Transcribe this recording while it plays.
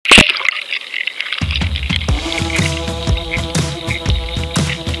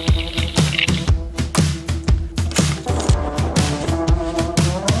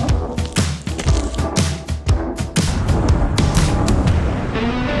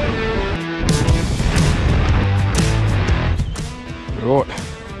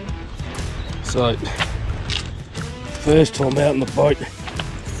So, first time out on the boat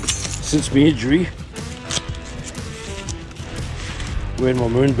since my injury. Wearing my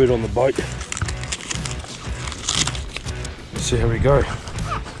moon boot on the boat. See how we go.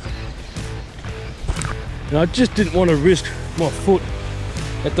 And I just didn't want to risk my foot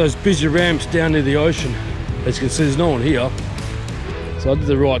at those busy ramps down near the ocean. As you can see, there's no one here. So I did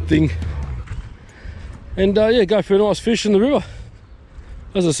the right thing. And yeah, go for a nice fish in the river.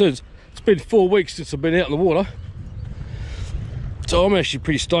 As I said, it's been 4 weeks since I've been out in the water. So I'm actually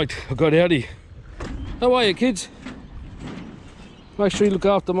pretty stoked I got out here. How are you, kids? Make sure you look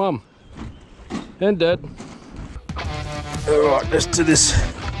after Mum and Dad. Alright, let's do this.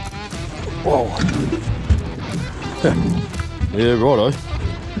 Whoa. Yeah, righto.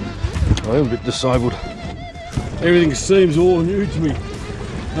 I am a bit disabled. Everything seems all new to me.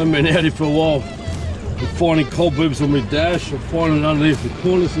 I haven't been out here for a while. I'm finding cobwebs on my dash. I'm finding it underneath the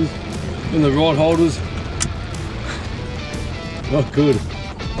cornices and the rod holders. Not good.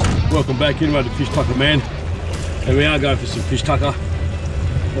 Welcome back anyway to Fish Tucker Man. And we are going for some fish tucker.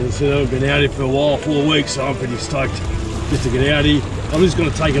 As I said, I haven't been out here for a while, 4 weeks, so I'm pretty stoked just to get out here. I'm just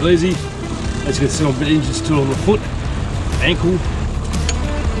going to take it easy. As you can see, I'm a bit injured still on the foot, ankle.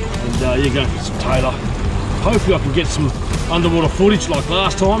 And yeah, going for some tailor. Hopefully I can get some underwater footage like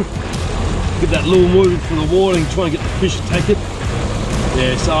last time. Get that lure moving from the water and try and get the fish to take it.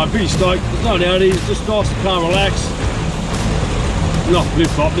 Yeah, so I'm pretty stoked. There's no one out here, it's just nice and calm, relax. Not flip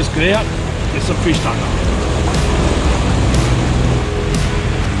flop, just get out, get some fish tucker.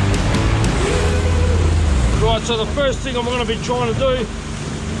 Right, so the first thing I'm going to be trying to do,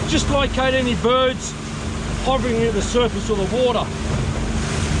 just locate any birds hovering near the surface of the water.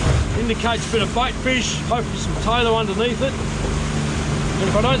 Indicates a bit of bait fish, hopefully some tailor underneath it. And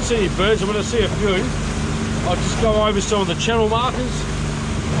if I don't see any birds, I'm going to see a few. I'll just go over some of the channel markers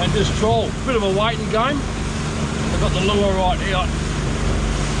and just troll. Bit of a waiting game. I've got the lure right here.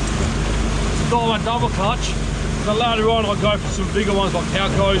 It's a diamond double clutch. So later on I'll go for some bigger ones like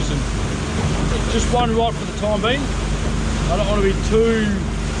halcos and just one rod for the time being. I don't want to be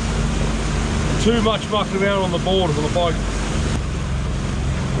too much mucking around on the board or the boat.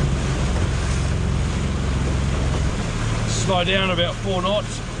 Slow down about 4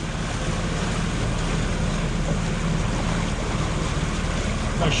 knots.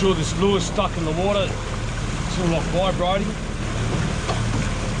 Make sure this lure's stuck in the water. It's all like vibrating.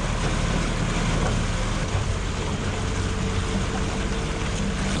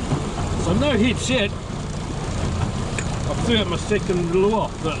 So no hits yet. I threw out my second lure,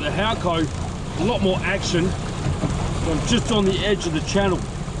 the halco, a lot more action. So I'm just on the edge of the channel,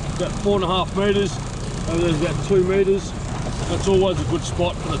 about 4.5 metres, and there's about 2 metres. That's always a good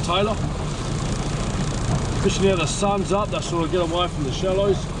spot for the tailor. Especially now the sun's up, they sort of get away from the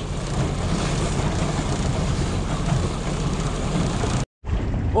shallows.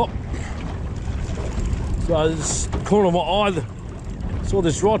 Oh. So this corner of my eye, saw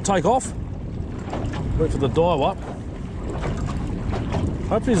this rod take off. Went for the dive up.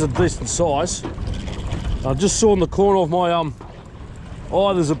 Hopefully it's a decent size. I just saw in the corner of my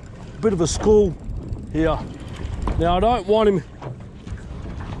eye there's a bit of a school here. Now I don't want him,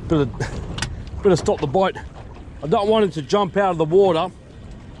 better stop the boat. I don't want him to jump out of the water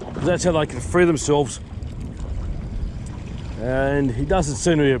because that's how they can free themselves. And he doesn't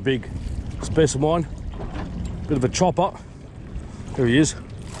seem to be a big specimen. Bit of a chopper. There he is.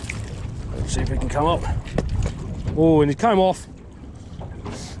 Let's see if he can come up. Oh, and he came off.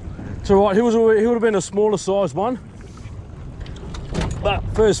 It's all right, he would have been a smaller size one. But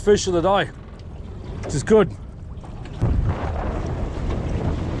first fish of the day, which is good.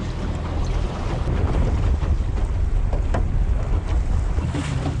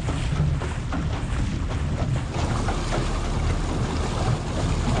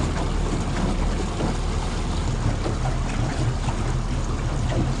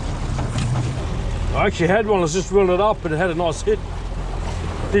 I actually had one, I was just reeling it up and it had a nice hit.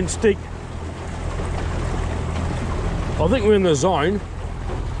 Didn't stick. I think we're in the zone.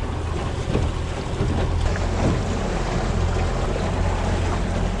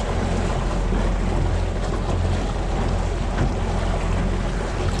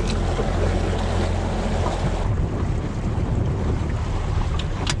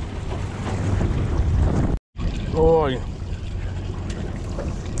 Oh, I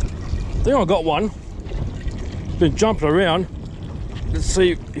think I got one. Been jumping around. Let's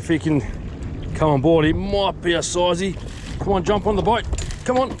see if he can come on board. He might be a sizey. Come on, jump on the boat.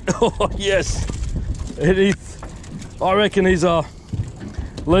 Come on. Oh, yes. I reckon he's a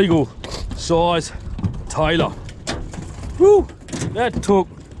legal size tailor. Woo! That took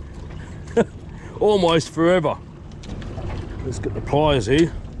almost forever. Let's get the pliers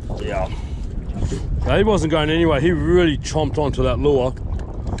here. Yeah. Now, he wasn't going anywhere. He really chomped onto that lure.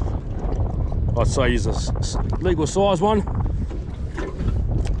 I'd say he's a legal size one.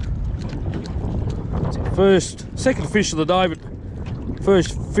 Second fish of the day, but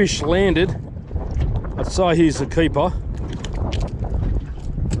first fish landed. I'd say he's the keeper.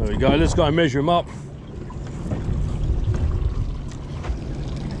 There we go. Let's go and measure him up.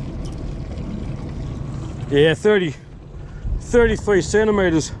 Yeah, 33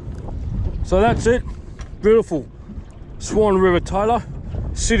 centimeters. So that's it. Beautiful Swan River Tailor.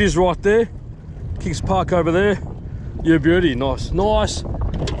 City's right there. Kings Park over there. Yeah, beauty. Nice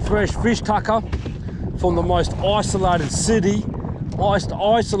fresh fish tucker from the most isolated city, most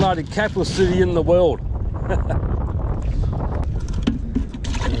isolated capital city in the world. There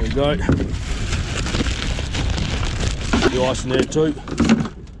we go. The ice in there too.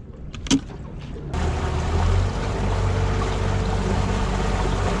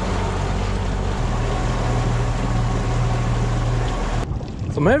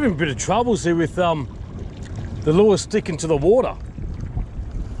 So I'm having a bit of troubles here with the lure sticking to the water.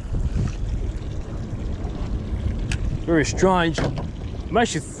 Very strange. I'm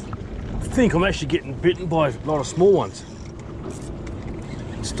actually think I'm actually getting bitten by a lot of small ones.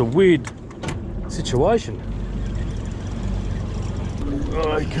 It's a weird situation.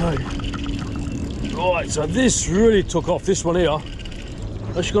 Okay. Right, so this really took off, this one here.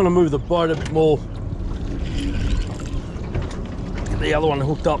 I'm just going to move the boat a bit more. Get the other one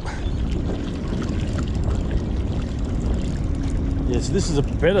hooked up. Yeah, so this is a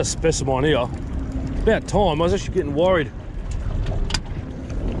better specimen here. About time. I was actually getting worried.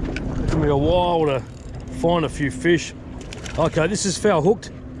 It took me a while to find a few fish. Okay, this is foul hooked,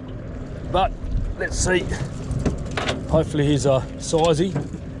 but let's see. Hopefully he's sizey.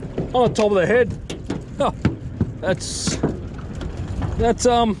 On the top of the head. Oh, that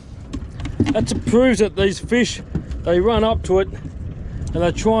proves that these fish, they run up to it and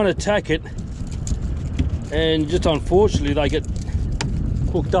they try and attack it, and just unfortunately they get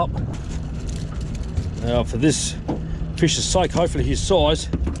hooked up. Now for this fish's sake, hopefully his size.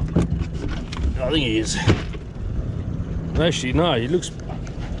 I think he is. Actually, no, he looks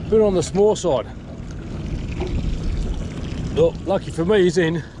a bit on the small side. Well, lucky for me, he's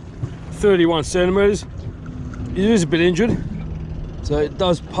in 31 centimeters. He is a bit injured, so it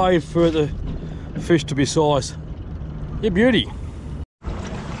does pay for the fish to be sized. Yeah, beauty.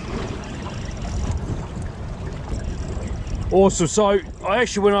 Awesome. So I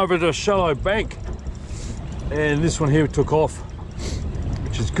actually went over to a shallow bank, and this one here took off,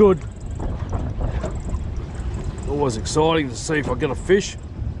 which is good. Always exciting to see if I get a fish.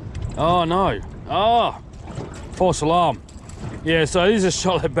 Oh no. Ah, false alarm. Yeah, so this is a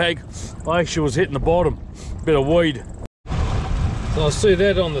shallow bank. I actually was hitting the bottom. Bit of weed. So I see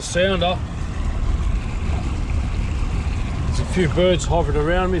that on the sounder. There's a few birds hovering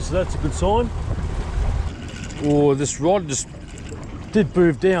around me, so that's a good sign. Oh, this rod just did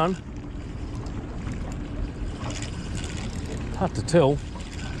move down. Hard to tell.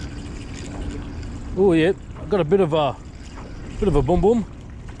 Oh yeah, I've got a bit of a boom boom.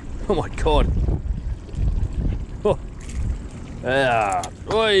 Oh my god. Oh. Ah,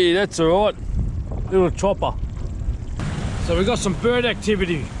 oi, that's all right. Little chopper. So we got some bird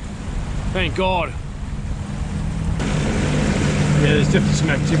activity. Thank God. Yeah, there's definitely some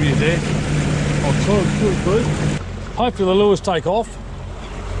activity there. I'll try to pull it through. Hopefully the lures take off.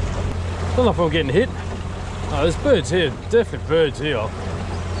 Don't know if I'm getting hit. Oh, there's birds here. Definitely birds here.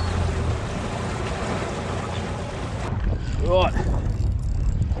 Right.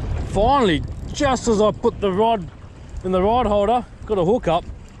 Finally, just as I put the rod in the rod holder, got a hook up.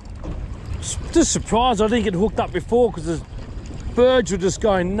 Just surprised I didn't get hooked up before, because the birds were just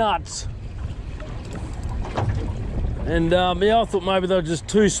going nuts. And yeah, I thought maybe they were just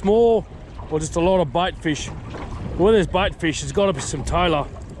too small, or just a lot of bait fish. When there's bait fish, there's got to be some tailor.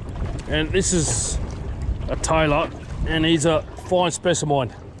 And this is a tailor, and he's a fine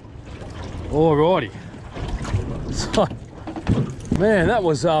specimen. Alrighty. So, man, that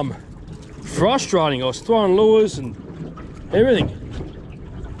was frustrating. I was throwing lures and everything.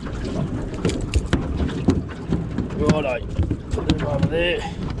 Righto, put them over there.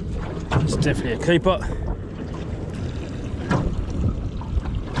 It's definitely a keeper.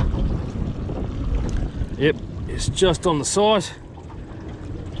 Yep, it's just on the side.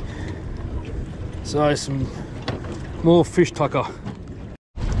 So some more fish tucker.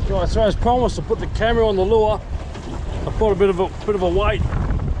 Right, so as promised, I put the camera on the lure. I put a bit of a weight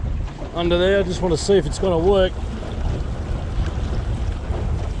under there. I just want to see if it's going to work.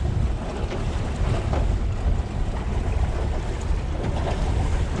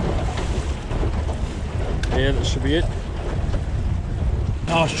 Yeah, that should be it.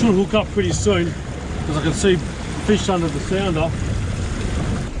 I should hook up pretty soon because I can see fish under the sounder.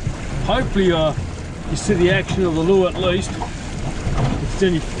 Hopefully you see the action of the lure at least. If there's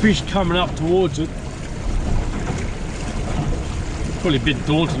any fish coming up towards it. Probably a bit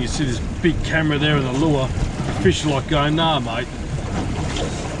daunting, you see this big camera there in the lure. The fish are like going, nah mate.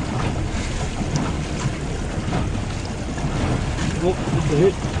 Oh, just a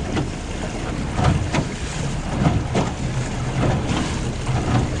hit.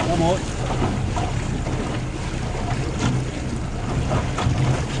 Come on.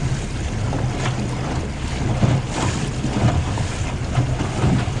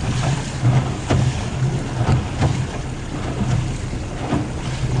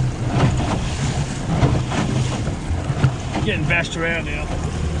 Getting bashed around now.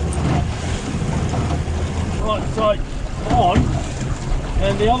 Right, so on,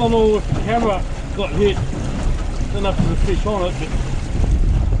 and the other lure with the camera got hit. Don't know if there's a fish on it, but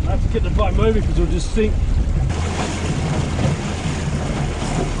I have to get the boat moving because it'll just sink.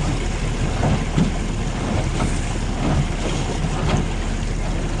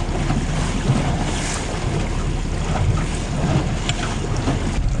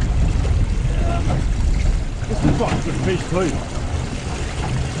 This looks like a good fish too.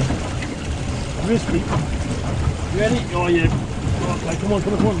 Crispy. You ready? Oh yeah. Okay, come on.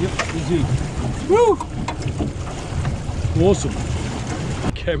 Yep, easy. Woo! Awesome.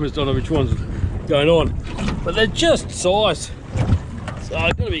 Cameras don't know which one's going on, but they're just size, so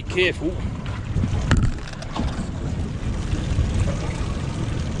I've got to be careful.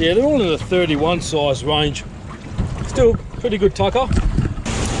 Yeah, they're all in the 31 size range. Still pretty good tucker.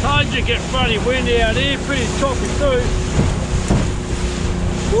 Hard to get funny wind out here, pretty choppy too.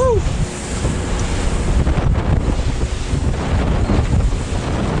 Woo!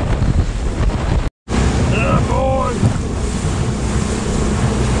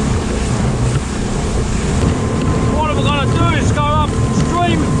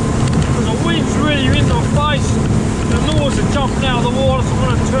 Jumping out of the water, so I'm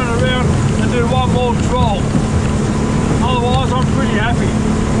going to turn around and do one more troll. Otherwise, I'm pretty happy.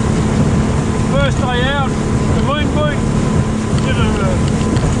 First day out, the moon boot, did a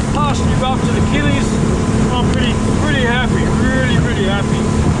partially rub to the killies. I'm pretty happy, really happy.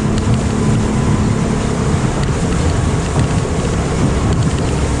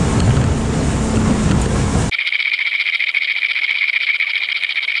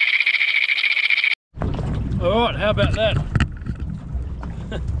 Alright, how about that?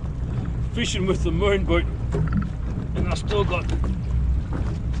 Fishing with the moon boot, and I still got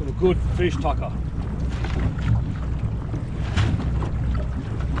some good fish tucker.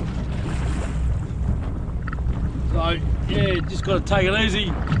 So yeah, just got to take it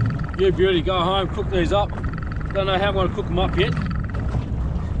easy. Yeah, beauty, go home, cook these up. Don't know how I'm going to cook them up yet.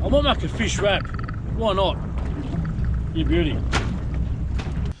 I might make a fish wrap, why not? Yeah, beauty.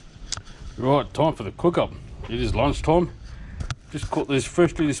 Right, time for the cook up. It is lunchtime. Just caught these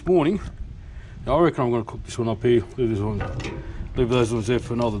freshly this morning. Now, I reckon I'm going to cook this one up here. Leave those ones there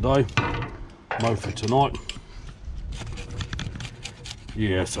for another day. Maybe for tonight.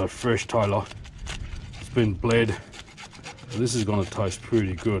 Yeah, so fresh tailor. It's been bled. This is going to taste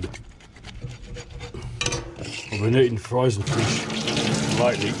pretty good. I've been eating frozen fish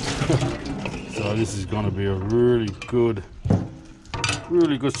lately, so this is going to be a really good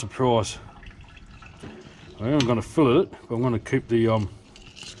surprise. I am going to fillet it, but I'm going to keep the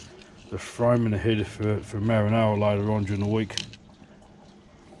frame in the head for marinara later on during the week.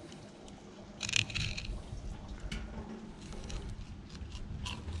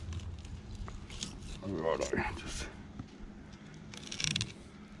 Righto, just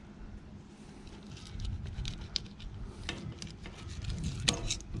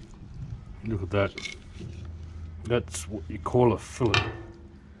look at that. That's what you call a fillet.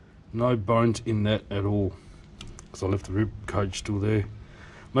 No bones in that at all, because I left the rib cage still there.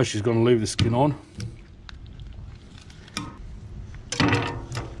 Mashi's going to leave the skin on.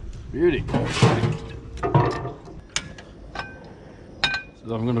 Beauty.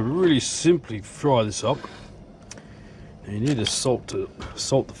 So I'm going to really simply fry this up. Now you need to salt the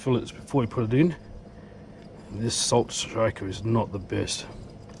fillets before you put it in. And this salt shaker is not the best.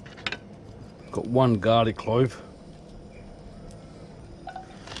 Got one garlic clove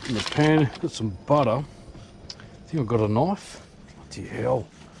in the pan. Got some butter. I think I've got a knife. What the hell?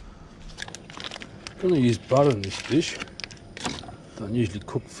 I'm going to use butter in this dish. Don't usually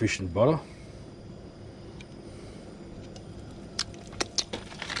cook fish in butter.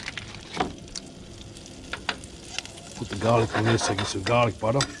 Put the garlic in there so I get some garlic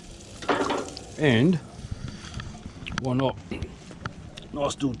butter. And Why not?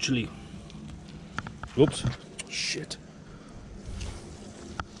 Nice little chili. Oops. Shit.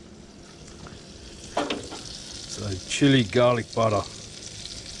 So chili garlic butter.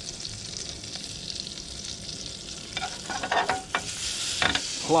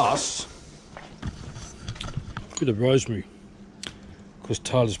 Plus a bit of rosemary. Because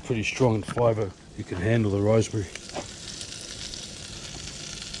Tailor's pretty strong in flavour, you can handle the rosemary.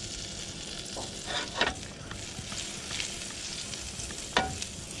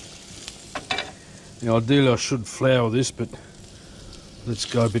 Now ideally I should flour this, but let's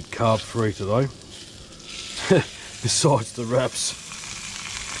go a bit carb free today. Besides the wraps.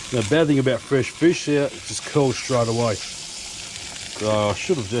 Now bad thing about fresh fish, it just curls straight away. So I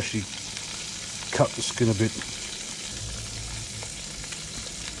should have actually cut the skin a bit.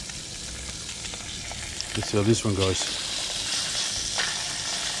 Let's see how this one goes.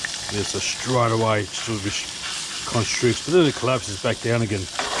 Yeah, so straight away it's sort of constricts, but then it collapses back down again.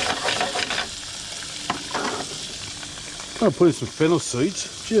 Kind of put in some fennel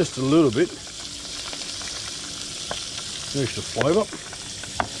seeds, just a little bit. Extra flavour.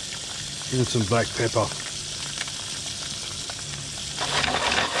 And some black pepper.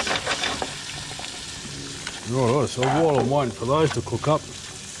 Right, so while I'm waiting for those to cook up,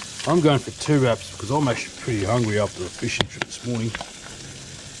 I'm going for 2 wraps because I'm actually pretty hungry after the fishing trip this morning.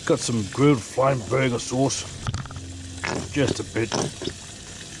 Got some grilled flame burger sauce. Just a bit.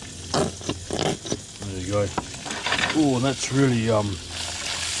 There you go. Oh, and that's really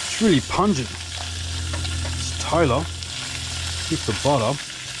it's really pungent. It's Tailor with the butter.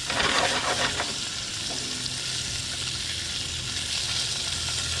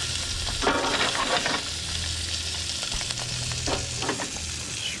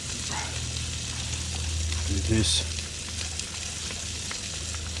 Do this.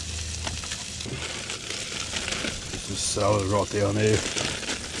 There's some salad right down there.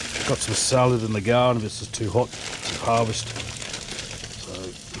 Got some salad in the garden if it's just too hot to harvest. So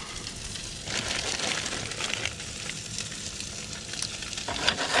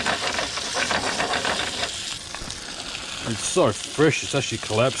it's so fresh, it's actually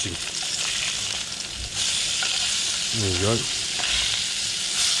collapsing. There you go.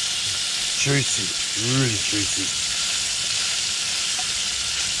 Juicy, really juicy.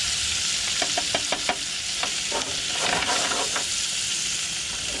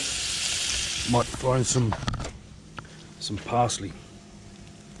 Might throw in some parsley,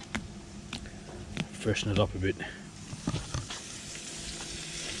 freshen it up a bit.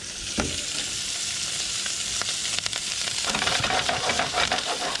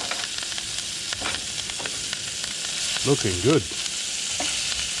 Looking good.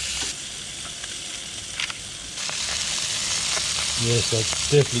 Yeah, so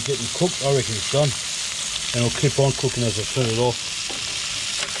it's definitely getting cooked. I reckon it's done, and I'll keep on cooking as I turn it off.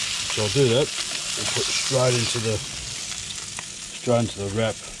 So I'll do that and put straight into the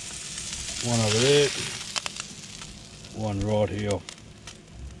wrap. One over there, one right here.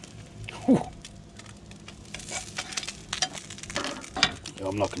 Whew. Yeah,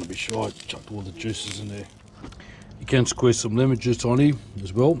 I'm not going to be shy. Chucked all the juices in there. You can squeeze some lemon juice on here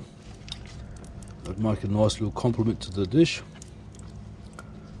as well. That'd make a nice little complement to the dish.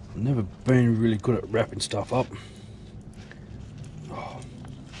 I've never been really good at wrapping stuff up.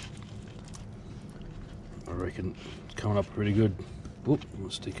 I reckon it's coming up pretty good. Whoop,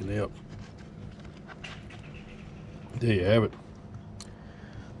 it's sticking out. There you have it.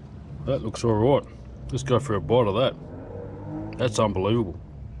 That looks alright. Let's go for a bite of that. That's unbelievable.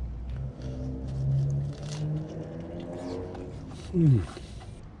 Mm.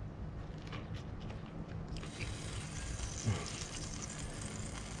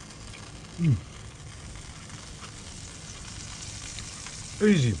 Mm.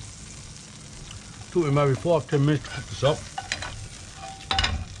 Easy. Took me maybe 5-10 minutes to cook this up.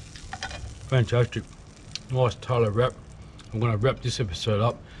 Fantastic. Nice Tailor wrap. I'm going to wrap this episode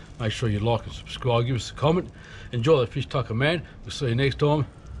up. Make sure you like and subscribe. Give us a comment. Enjoy the Fish Tucker, man. We'll see you next time.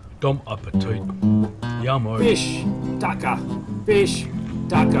 Bon appetit. Yummo. Fish tucker. Fish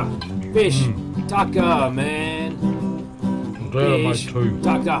tucker. Fish tucker, man. I'm glad I made 2.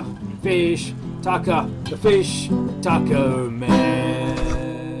 Tucker. Fish tucker. The fish tucker, man.